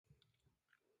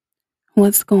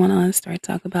What's going on, Start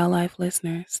Talk About Life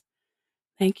listeners?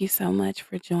 Thank you so much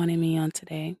for joining me on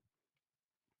today.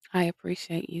 I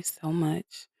appreciate you so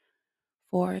much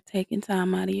for taking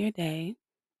time out of your day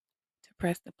to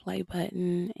press the play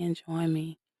button and join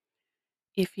me.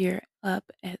 If you're up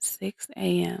at 6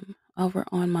 a.m. over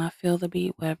on my Feel the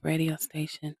Beat web radio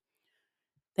station,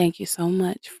 thank you so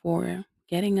much for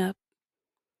getting up,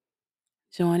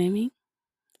 joining me,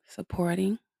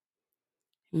 supporting.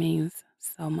 It means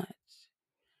so much.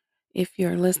 If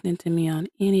you're listening to me on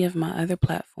any of my other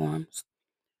platforms,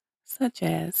 such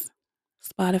as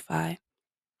Spotify,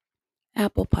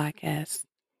 Apple Podcasts,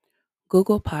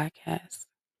 Google Podcasts,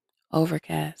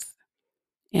 Overcast,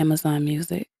 Amazon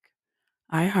Music,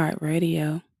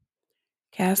 iHeartRadio,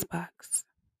 Castbox,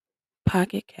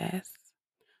 Pocket Casts,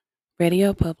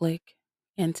 Radio Public,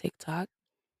 and TikTok.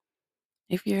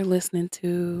 If you're listening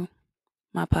to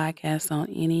my podcast on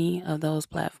any of those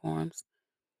platforms,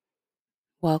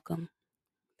 welcome.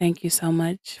 Thank you so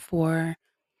much for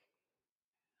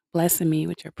blessing me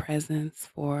with your presence,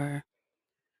 for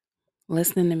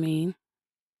listening to me.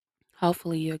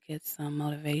 Hopefully, you'll get some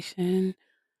motivation,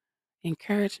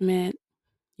 encouragement.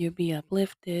 You'll be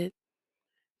uplifted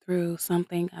through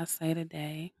something I say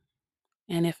today.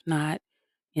 And if not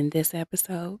in this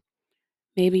episode,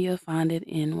 maybe you'll find it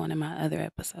in one of my other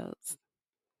episodes.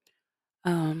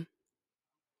 Um,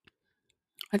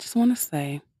 I just want to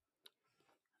say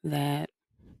that,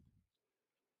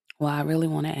 well, I really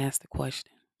want to ask the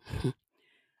question.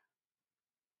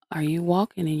 Are you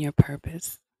walking in your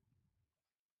purpose?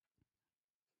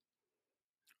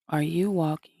 Are you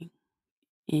walking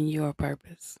in your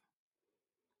purpose?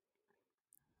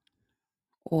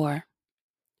 Or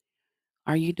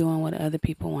are you doing what other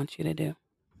people want you to do?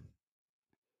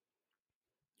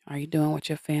 Are you doing what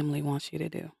your family wants you to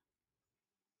do?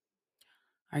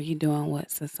 Are you doing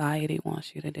what society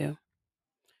wants you to do?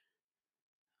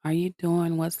 Are you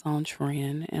doing what's on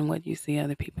trend and what you see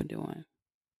other people doing?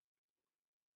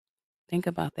 Think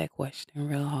about that question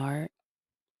real hard.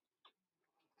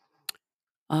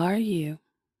 Are you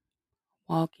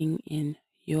walking in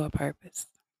your purpose?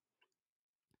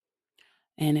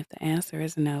 And if the answer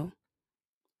is no,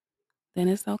 then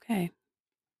it's okay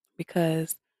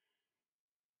because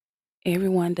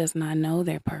everyone does not know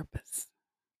their purpose.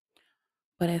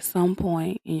 But at some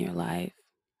point in your life,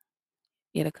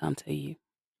 it'll come to you.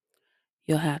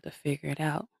 You'll have to figure it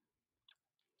out.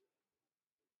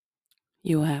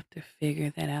 You'll have to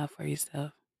figure that out for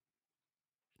yourself.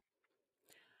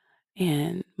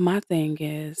 And my thing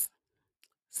is,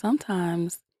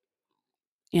 sometimes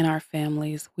in our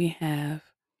families, we have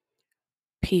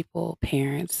people,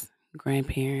 parents,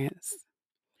 grandparents,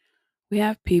 we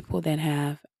have people that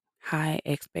have high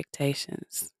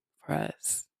expectations for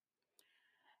us.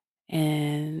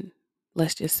 And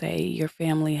let's just say your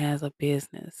family has a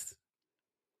business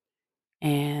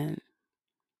and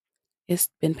it's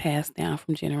been passed down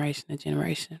from generation to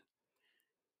generation.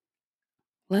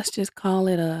 Let's just call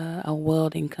it a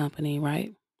welding company,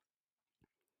 right?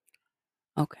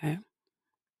 Okay.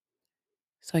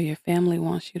 So your family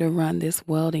wants you to run this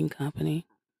welding company,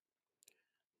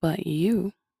 but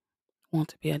you want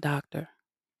to be a doctor.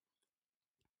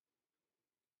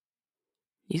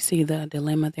 You see the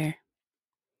dilemma there?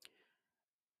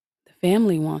 The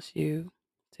family wants you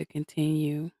to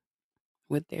continue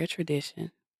with their tradition,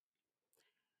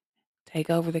 take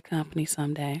over the company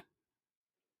someday,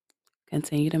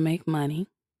 continue to make money,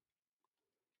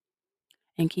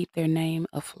 and keep their name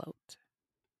afloat.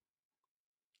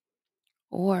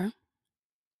 Or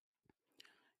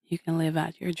you can live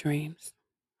out your dreams,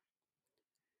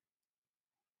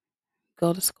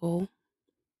 go to school,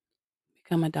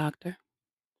 become a doctor,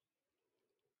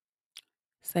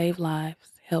 save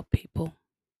lives, help people,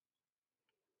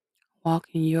 walk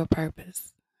in your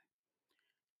purpose,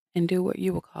 and do what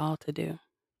you were called to do.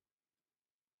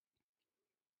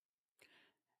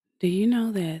 Do you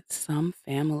know that some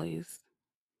families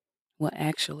will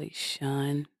actually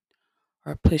shun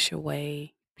or push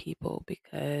away people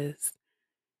because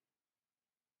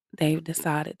they've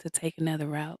decided to take another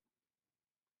route?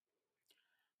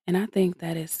 And I think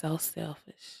that is so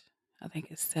selfish. I think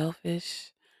it's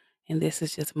selfish. And this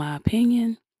is just my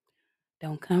opinion.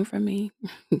 Don't come for me.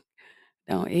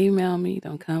 Don't email me.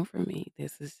 Don't come for me.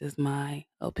 This is just my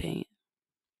opinion.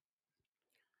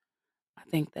 I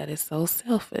think that is so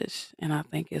selfish. And I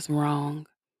think it's wrong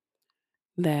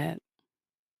that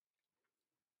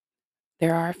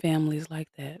there are families like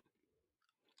that.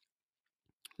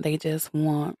 They just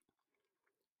want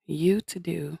you to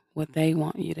do what they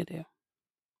want you to do,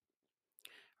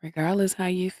 regardless how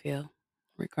you feel,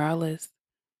 regardless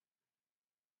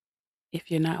if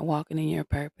you're not walking in your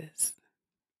purpose.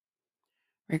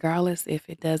 Regardless if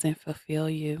it doesn't fulfill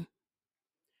you,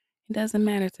 it doesn't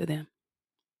matter to them.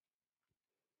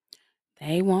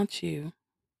 They want you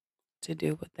to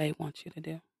do what they want you to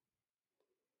do.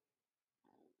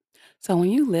 So when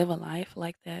you live a life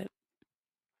like that,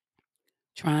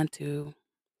 trying to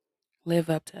live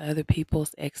up to other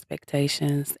people's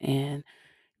expectations and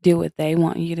do what they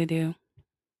want you to do,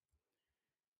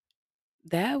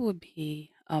 that would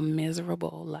be a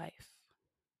miserable life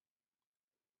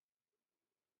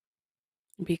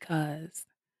because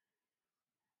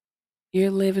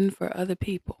you're living for other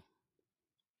people.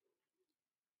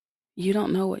 You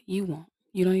don't know what you want.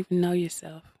 You don't even know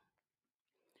yourself.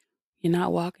 You're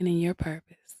not walking in your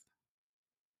purpose.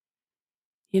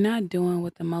 You're not doing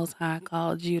what the Most High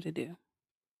called you to do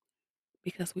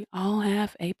because we all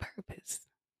have a purpose.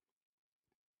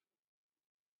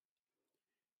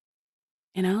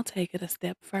 And I'll take it a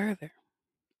step further.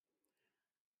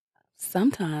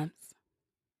 Sometimes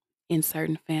in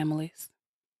certain families,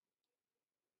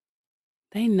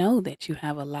 they know that you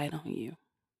have a light on you.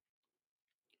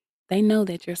 They know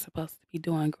that you're supposed to be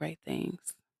doing great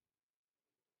things.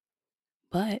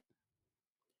 But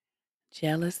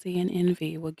jealousy and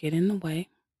envy will get in the way,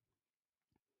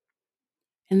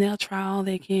 and they'll try all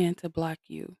they can to block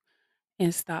you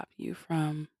and stop you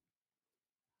from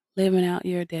living out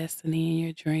your destiny and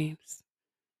your dreams.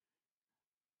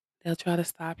 They'll try to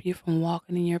stop you from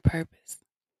walking in your purpose.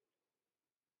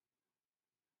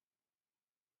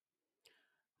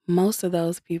 Most of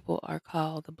those people are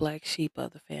called the black sheep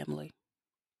of the family.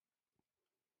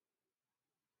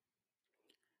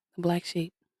 The black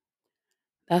sheep,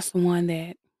 that's the one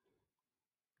that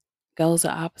goes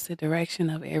the opposite direction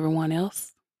of everyone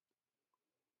else,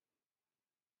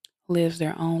 lives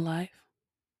their own life,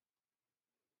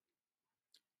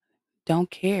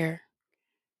 don't care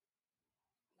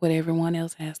what everyone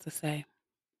else has to say.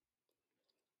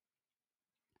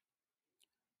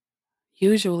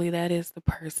 Usually, that is the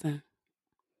person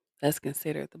that's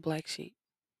considered the black sheep.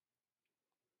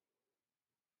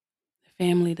 The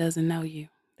family doesn't know you,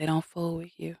 they don't fool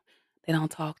with you, they don't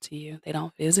talk to you, they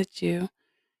don't visit you,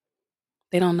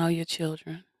 they don't know your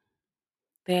children.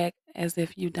 They act as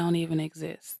if you don't even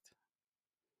exist.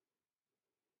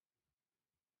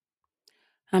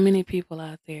 How many people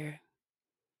out there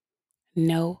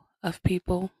know of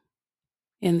people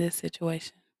in this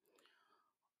situation?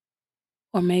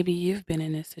 Or maybe you've been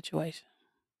in this situation.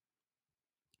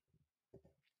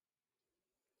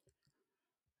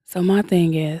 So my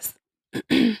thing is,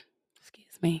 excuse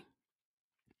me,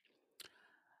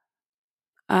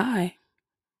 I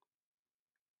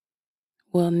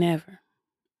will never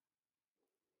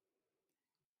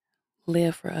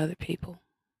live for other people.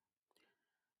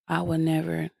 I will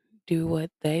never do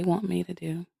what they want me to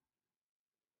do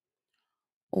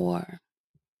or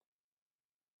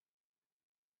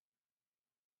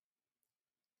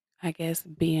I guess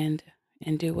bend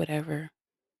and do whatever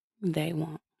they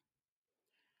want.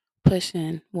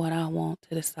 Pushing what I want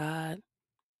to the side,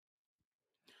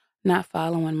 not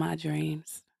following my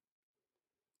dreams,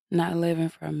 not living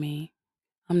for me.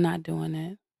 I'm not doing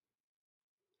it.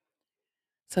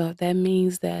 So if that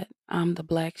means that I'm the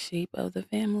black sheep of the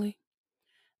family,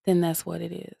 then that's what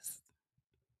it is.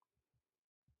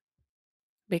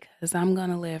 Because I'm going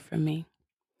to live for me.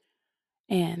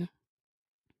 And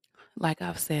like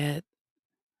I've said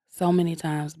so many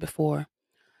times before,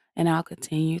 and I'll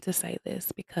continue to say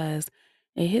this because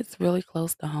it hits really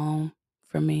close to home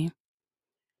for me.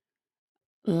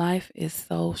 Life is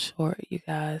so short, you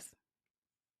guys.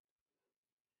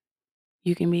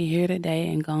 You can be here today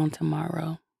and gone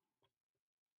tomorrow.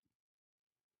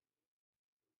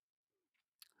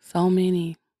 So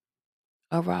many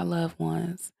of our loved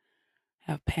ones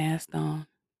have passed on.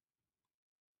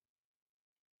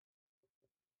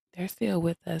 They're still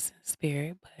with us in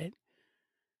spirit, but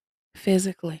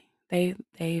physically,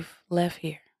 they've left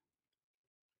here.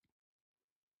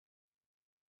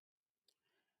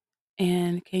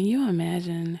 And can you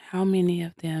imagine how many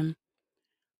of them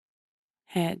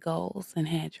had goals and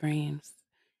had dreams?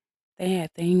 They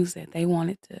had things that they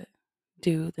wanted to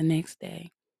do the next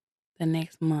day, the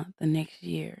next month, the next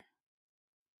year,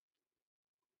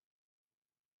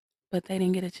 but they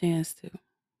didn't get a chance to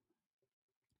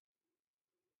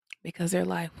because their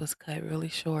life was cut really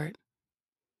short.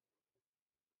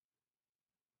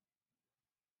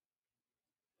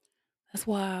 That's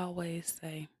why I always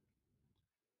say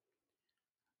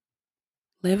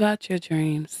live out your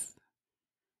dreams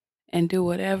and do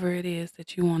whatever it is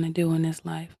that you want to do in this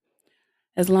life,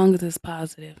 as long as it's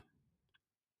positive.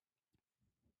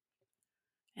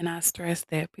 And I stress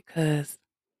that because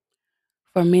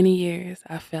For many years,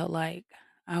 I felt like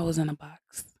I was in a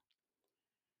box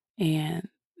and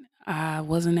I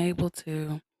wasn't able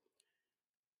to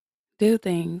do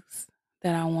things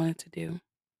that I wanted to do.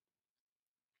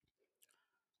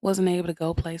 Wasn't able to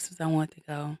go places I wanted to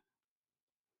go.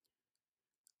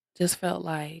 Just felt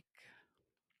like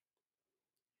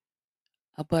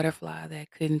a butterfly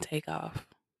that couldn't take off.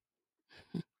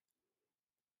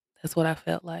 That's what I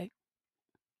felt like.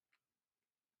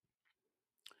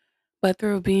 But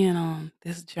through being on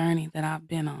this journey that I've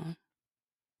been on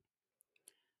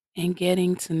and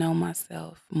getting to know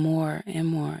myself more and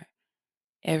more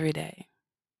every day,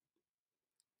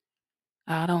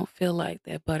 I don't feel like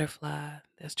that butterfly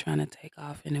that's trying to take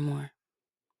off anymore.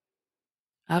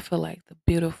 I feel like the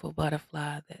beautiful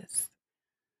butterfly that's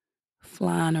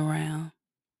flying around,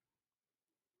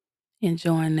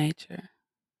 enjoying nature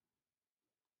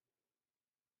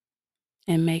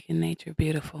and making nature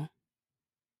beautiful.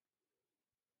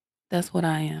 That's what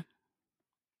I am.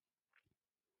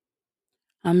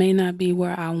 I may not be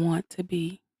where I want to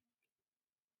be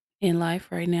in life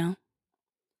right now,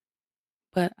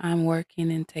 but I'm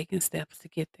working and taking steps to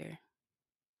get there.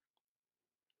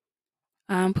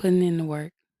 I'm putting in the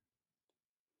work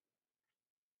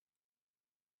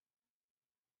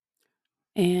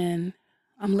and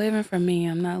I'm living for me.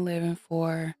 I'm not living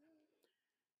for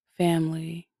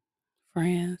family,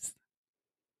 friends,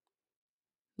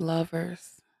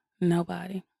 lovers,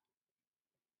 nobody.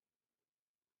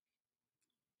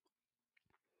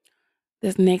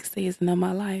 This next season of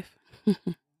my life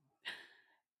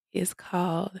is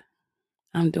called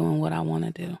I'm Doing What I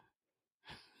Want to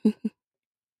Do.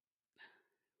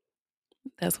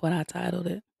 That's what I titled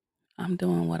it. I'm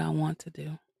doing what I want to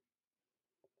do.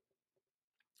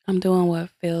 I'm doing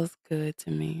what feels good to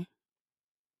me.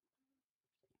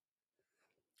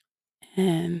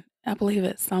 And I believe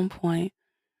at some point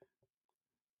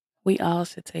we all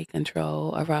should take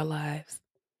control of our lives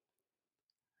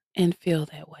and feel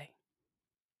that way.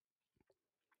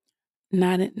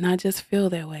 Not just feel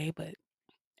that way, but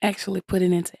actually put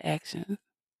it into action.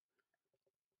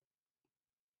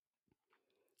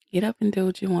 Get up and do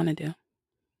what you want to do.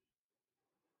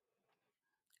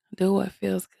 Do what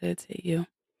feels good to you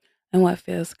and what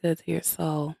feels good to your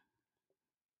soul.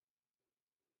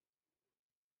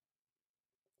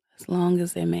 As long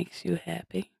as it makes you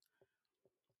happy.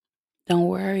 Don't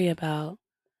worry about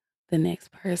the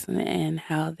next person and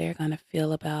how they're going to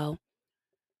feel about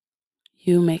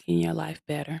you making your life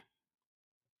better.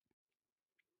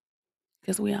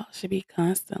 Because we all should be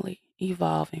constantly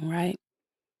evolving, right?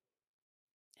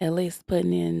 At least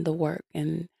putting in the work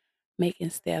and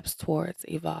making steps towards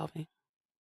evolving.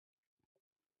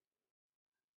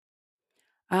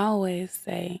 I always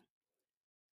say,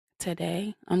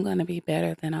 today, I'm going to be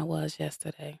better than I was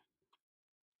yesterday.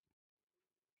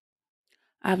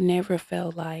 I've never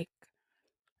felt like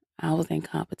I was in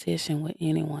competition with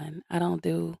anyone. I don't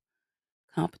do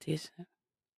competition.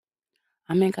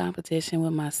 I'm in competition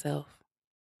with myself,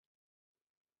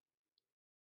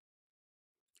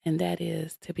 and that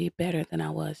is to be better than I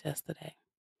was yesterday,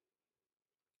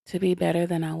 to be better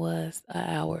than I was an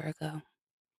hour ago.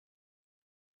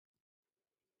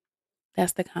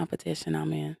 That's the competition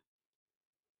I'm in.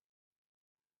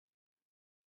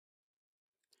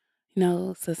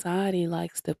 Society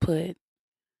likes to put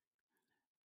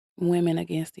women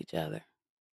against each other,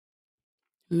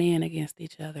 men against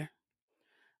each other.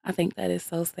 I think that is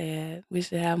so sad. We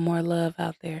should have more love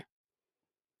out there,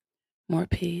 more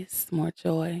peace, more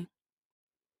joy,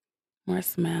 more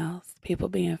smiles, people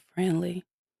being friendly.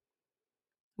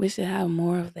 We should have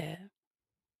more of that.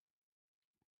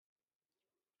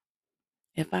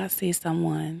 If I see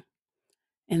someone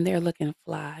and they're looking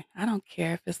fly, I don't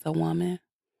care if it's a woman,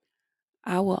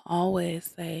 I will always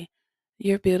say,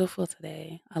 "You're beautiful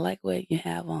today. I like what you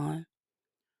have on."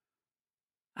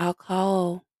 I'll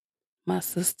call my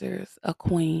sisters a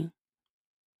queen.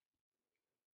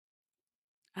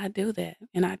 I do that,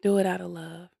 and I do it out of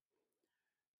love,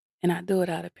 and I do it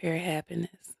out of pure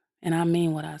happiness, and I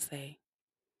mean what I say.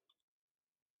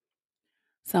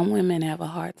 Some women have a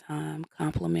hard time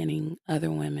complimenting other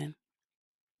women.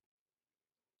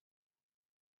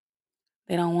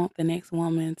 They don't want the next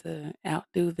woman to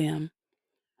outdo them,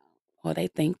 or they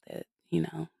think that,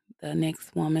 the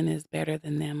next woman is better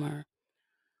than them or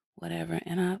whatever.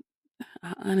 And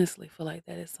I honestly feel like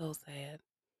that is so sad.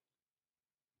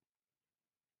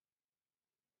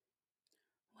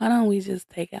 Why don't we just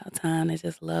take our time to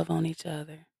just love on each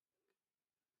other,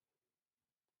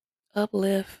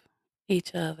 uplift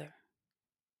each other?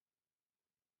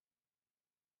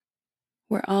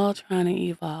 We're all trying to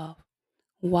evolve.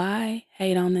 Why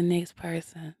hate on the next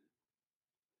person?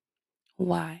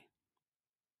 Why?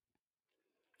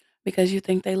 Because you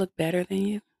think they look better than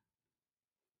you?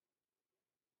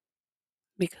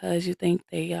 Because you think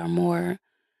they are more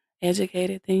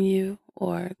educated than you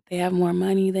or they have more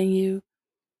money than you?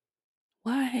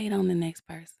 Why hate on the next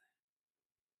person?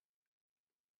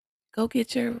 Go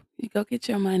get your go get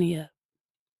your money up.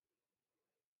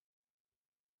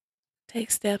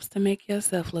 Take steps to make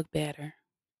yourself look better.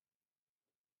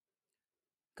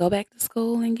 Go back to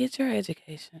school and get your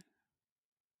education.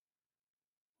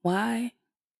 Why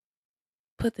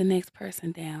put the next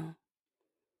person down?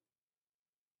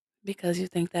 Because you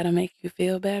think that'll make you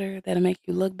feel better, that'll make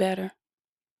you look better?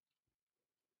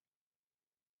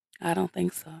 I don't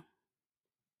think so.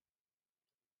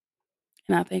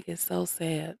 And I think it's so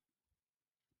sad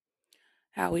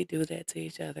how we do that to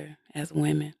each other as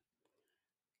women.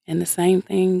 And the same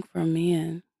thing for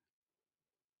men.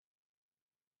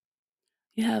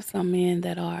 You have some men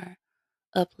that are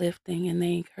uplifting and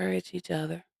they encourage each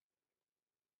other.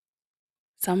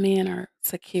 Some men are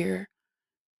secure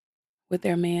with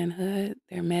their manhood,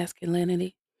 their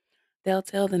masculinity. They'll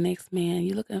tell the next man,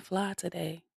 "You looking fly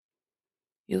today.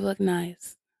 You look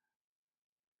nice."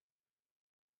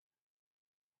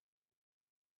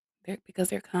 Because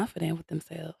they're confident with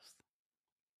themselves.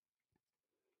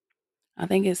 I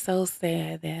think it's so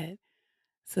sad that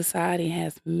society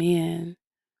has men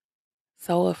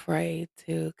so afraid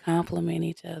to compliment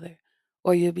each other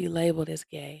or you'll be labeled as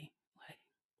gay. Like,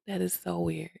 that is so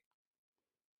weird.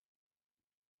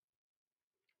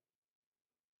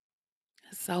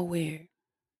 It's so weird.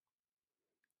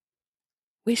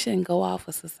 We shouldn't go off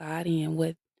of society and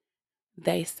what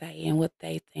they say and what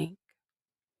they think.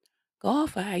 Go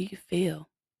off of how you feel.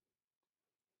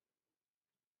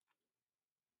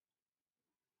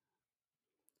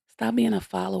 Stop being a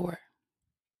follower.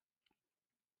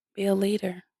 Be a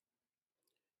leader.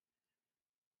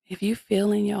 If you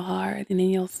feel in your heart and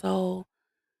in your soul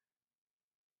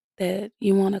that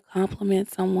you want to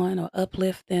compliment someone or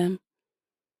uplift them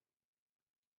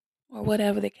or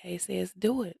whatever the case is,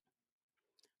 do it.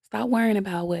 Stop worrying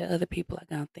about what other people are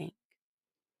going to think.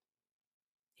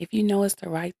 If you know it's the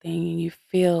right thing and you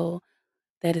feel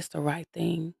that it's the right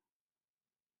thing,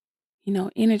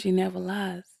 energy never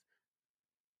lies.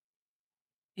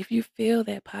 If you feel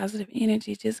that positive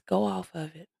energy, just go off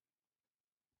of it.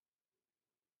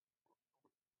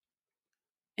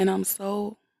 And I'm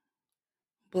so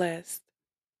blessed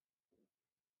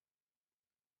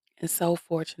and so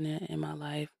fortunate in my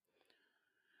life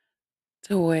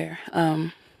to where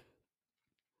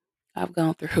I've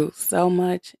gone through so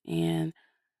much and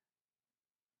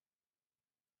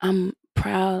I'm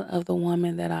proud of the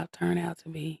woman that I've turned out to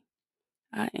be.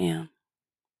 I am.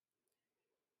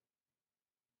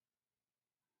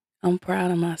 I'm proud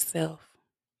of myself.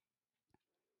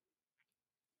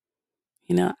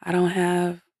 I don't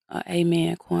have a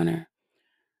amen corner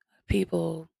of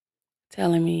people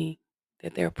telling me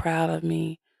that they're proud of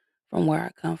me from where I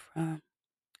come from.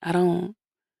 I don't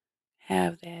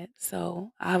have that.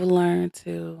 So I've learned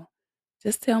to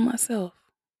just tell myself,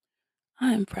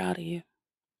 I am proud of you.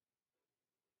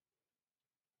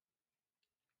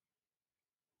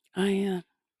 I am.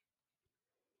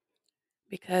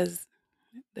 Because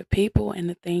the people and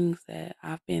the things that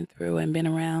I've been through and been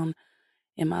around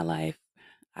in my life,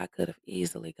 I could have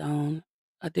easily gone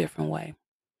a different way.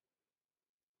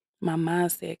 My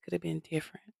mindset could have been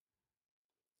different.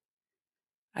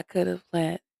 I could have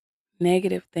let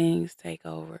negative things take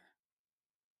over,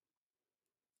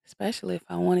 especially if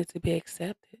I wanted to be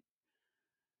accepted,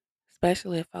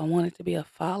 especially if I wanted to be a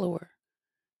follower.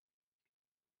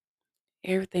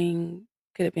 Everything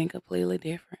could have been completely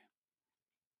different.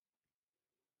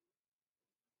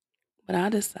 But I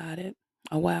decided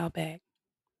a while back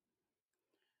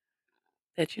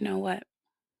that you know what?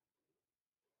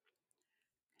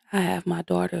 I have my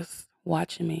daughters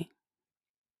watching me.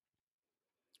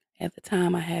 At the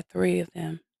time, I had three of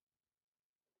them,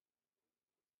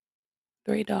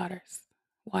 three daughters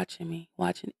watching me,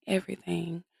 watching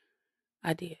everything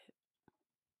I did,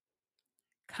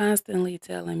 constantly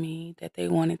telling me that they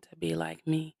wanted to be like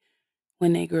me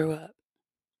when they grew up.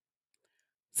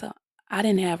 So I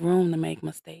didn't have room to make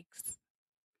mistakes.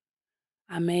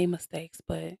 I made mistakes,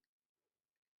 but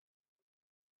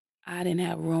I didn't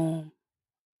have room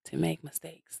to make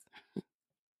mistakes.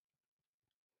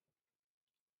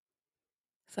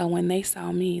 So when they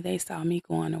saw me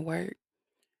going to work,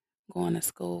 going to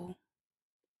school,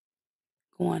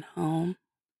 going home,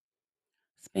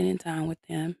 spending time with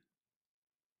them,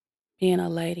 being a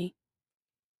lady.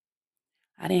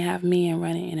 I didn't have men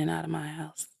running in and out of my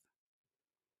house.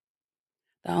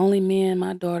 The only men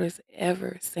my daughters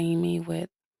ever seen me with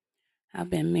have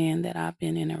been men that I've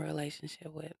been in a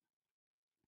relationship with.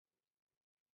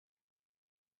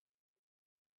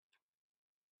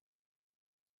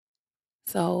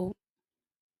 So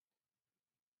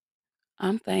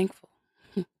I'm thankful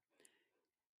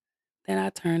that I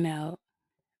turned out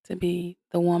to be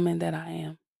the woman that I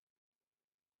am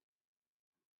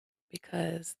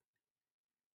because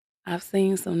I've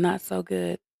seen some not so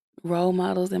good role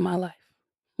models in my life.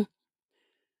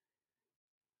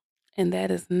 And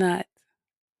that is not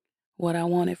what I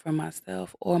wanted for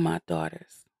myself or my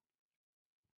daughters.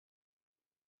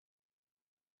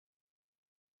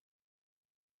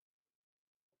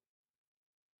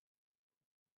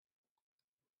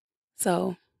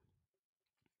 So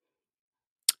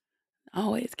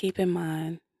always keep in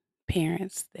mind,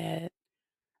 parents, that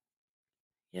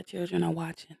your children are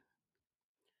watching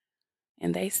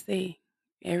and they see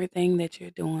everything that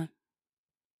you're doing.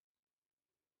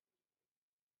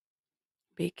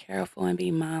 Be careful and be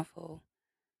mindful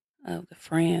of the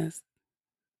friends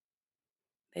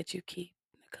that you keep,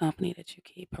 the company that you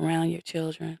keep around your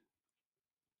children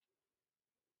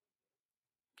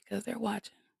because they're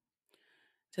watching.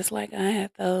 Just like I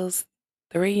had those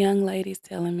three young ladies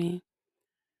telling me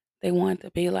they wanted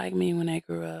to be like me when they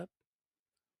grew up.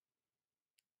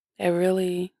 That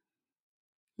really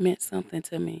meant something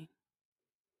to me.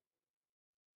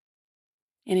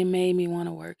 And it made me want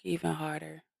to work even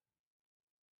harder.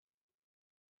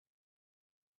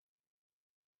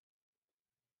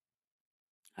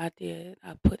 I did.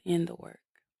 I put in the work.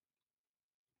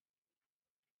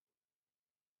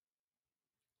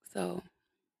 So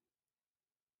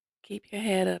keep your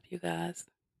head up, you guys.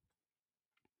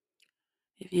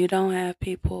 If you don't have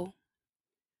people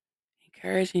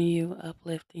encouraging you,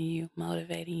 uplifting you,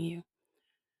 motivating you,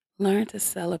 learn to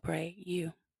celebrate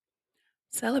you.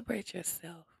 Celebrate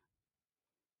yourself.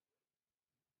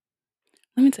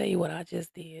 Let me tell you what I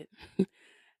just did.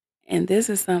 And this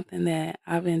is something that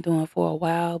I've been doing for a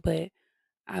while, but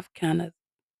I've kind of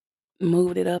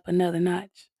moved it up another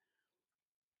notch.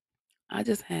 I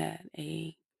just had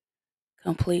a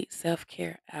complete self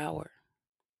care hour.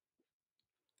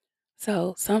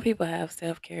 So some people have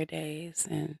self care days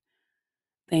and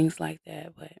things like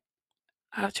that, but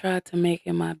I've tried to make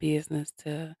it my business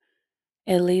to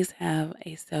at least have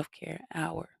a self care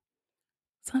hour,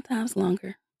 sometimes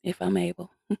longer if I'm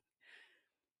able.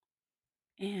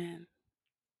 And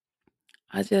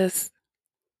I just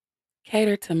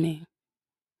cater to me,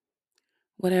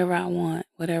 whatever I want,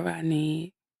 whatever I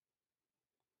need.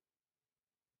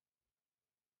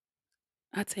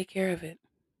 I take care of it.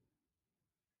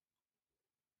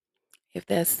 If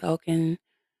that's soaking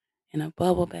in a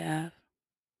bubble bath,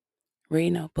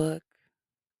 reading a book,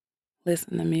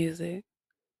 listening to music,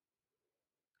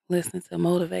 listening to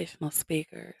motivational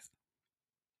speakers,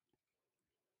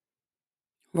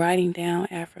 writing down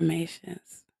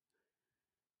affirmations,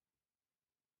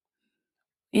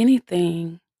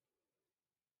 anything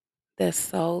that's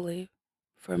solely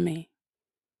for me.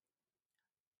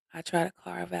 I try to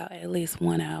carve out at least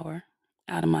 1 hour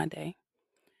out of my day.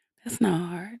 That's not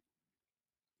hard.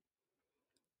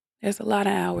 There's a lot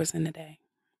of hours in the day.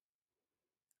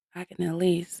 I can at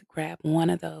least grab one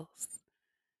of those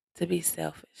to be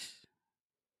selfish,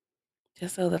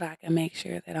 just so that I can make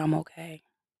sure that I'm okay.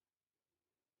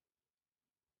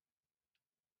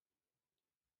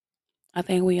 I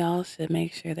think we all should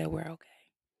make sure that we're okay.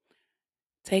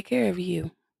 Take care of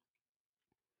you,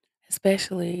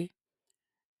 especially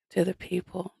to the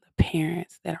people, the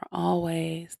parents that are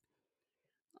always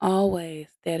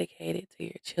dedicated to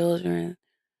your children,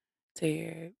 to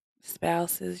your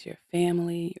spouses, your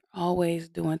family. You're always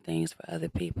doing things for other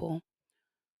people.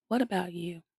 What about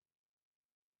you?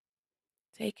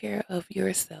 Take care of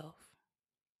yourself.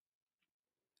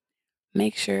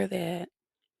 Make sure that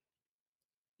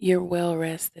you're well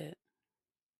rested.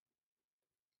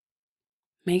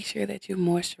 Make sure that you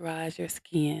moisturize your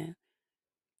skin.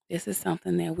 This is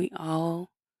something that we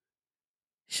all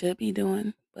should be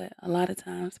doing, but a lot of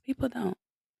times people don't.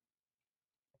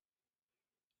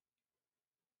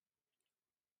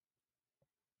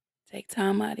 Take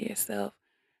time out of yourself.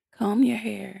 Comb your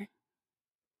hair.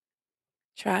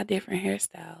 Try different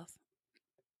hairstyles.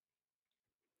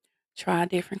 Try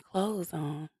different clothes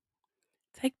on.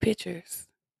 Take pictures.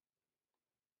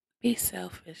 Be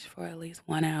selfish for at least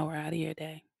 1 hour out of your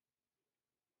day.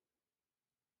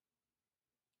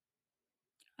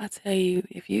 I tell you,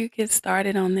 if you get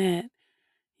started on that,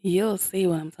 you'll see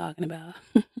what I'm talking about.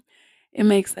 It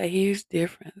makes a huge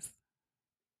difference.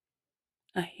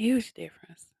 A huge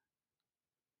difference.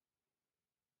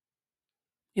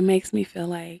 It makes me feel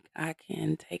like I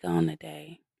can take on the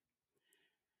day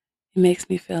It makes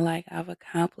me feel like I've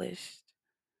accomplished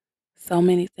so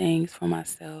many things for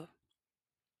myself.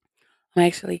 I'm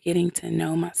actually getting to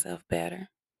know myself better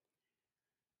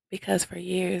because for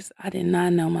years I did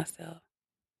not know myself,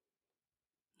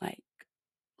 like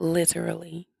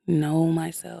literally know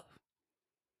myself.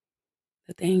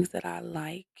 The things that I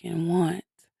like and want,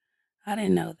 I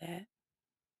didn't know that.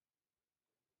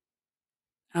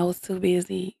 I was too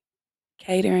busy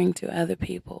catering to other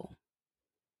people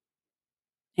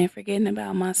and forgetting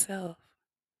about myself.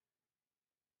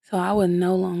 So I would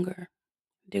no longer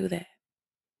do that.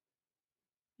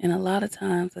 And a lot of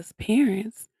times, as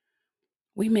parents,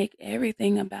 we make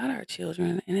everything about our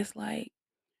children, and it's like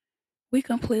we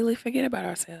completely forget about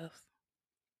ourselves.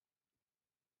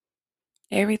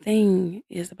 Everything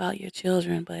is about your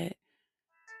children, but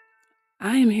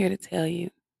I am here to tell you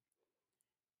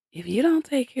if you don't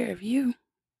take care of you,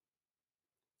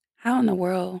 how in the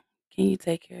world can you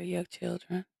take care of your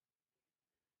children?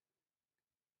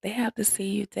 They have to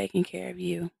see you taking care of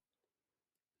you.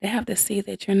 They have to see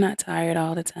that you're not tired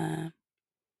all the time.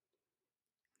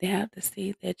 They have to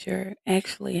see that you're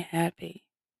actually happy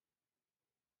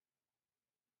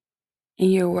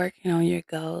and you're working on your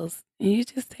goals and you're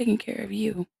just taking care of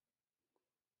you.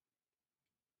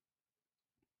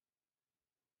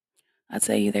 I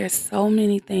tell you, there's so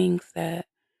many things that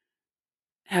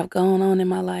have gone on in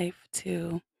my life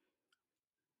to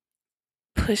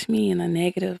push me in a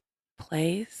negative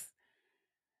place.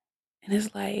 And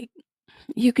it's like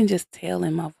you can just tell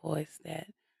in my voice that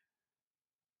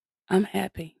I'm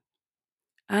happy.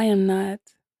 I am not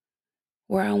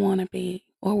where I want to be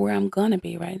or where I'm going to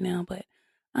be right now, but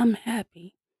I'm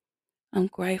happy. I'm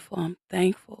grateful. I'm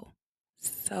thankful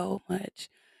so much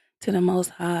to the Most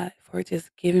High for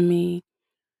just giving me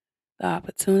the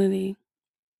opportunity,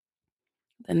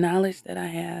 the knowledge that I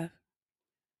have,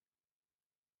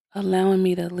 allowing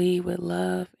me to lead with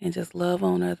love and just love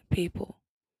on other people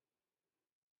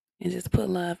and just put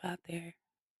love out there.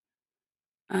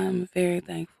 I'm very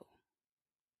thankful.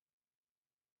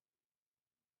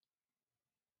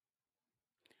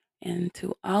 And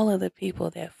to all of the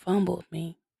people that fumbled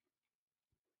me,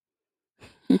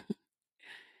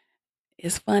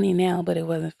 it's funny now, but it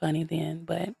wasn't funny then.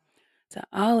 But to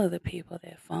all of the people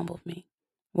that fumbled me,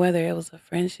 whether it was a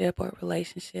friendship or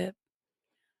relationship,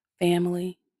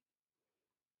 family,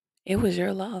 it was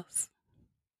your loss.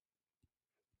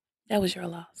 That was your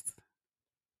loss.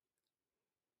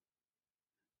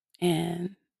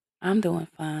 And I'm doing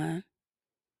fine.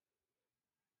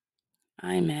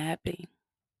 I'm happy.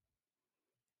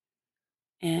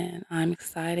 And I'm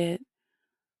excited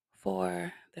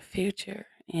for the future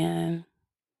and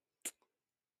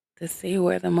to see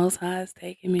where the Most High is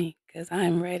taking me because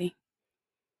I'm ready.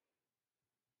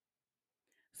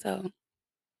 So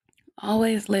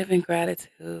always live in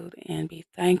gratitude and be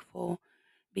thankful,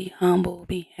 be humble,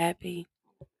 be happy,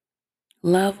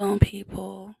 love on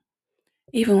people,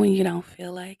 even when you don't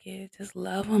feel like it. Just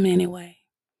love them anyway.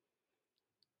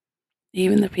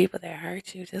 Even the people that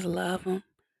hurt you, just love them.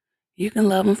 You can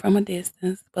love them from a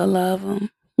distance, but love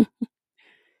them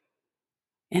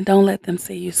and don't let them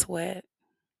see you sweat.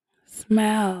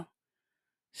 Smile,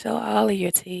 show all of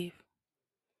your teeth,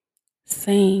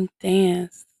 sing,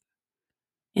 dance,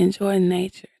 enjoy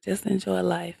nature, just enjoy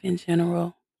life in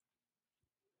general.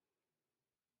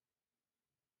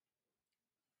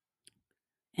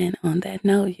 And on that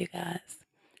note, you guys,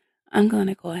 I'm going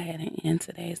to go ahead and end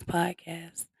today's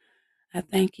podcast. I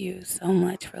thank you so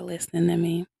much for listening to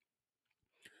me.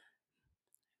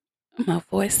 My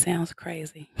voice sounds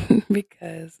crazy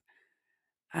because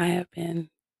I have been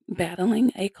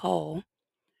battling a cold,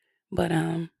 but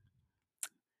I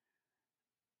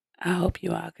hope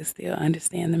you all can still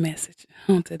understand the message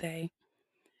on today.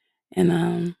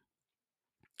 And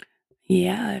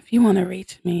yeah, if you want to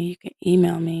reach me, you can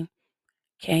email me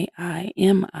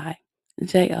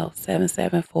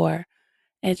KIMIJO774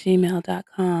 at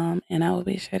gmail.com, and I will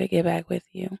be sure to get back with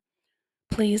you.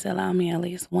 Please allow me at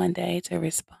least one day to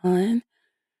respond.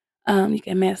 You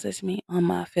can message me on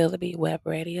my Feel the Beat web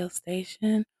radio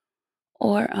station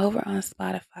or over on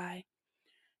Spotify.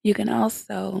 You can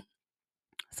also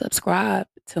subscribe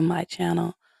to my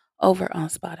channel over on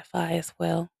Spotify as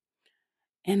well.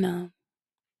 And I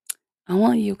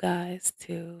want you guys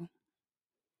to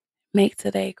make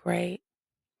today great.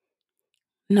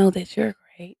 Know that you're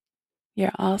great.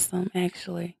 You're awesome,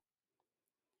 actually,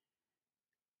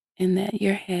 and that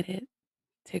you're headed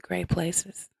to great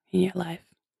places in your life.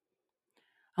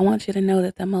 I want you to know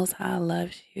that the Most High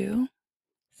loves you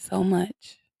so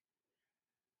much.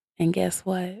 And guess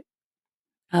what?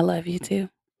 I love you too.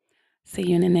 See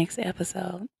you in the next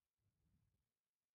episode.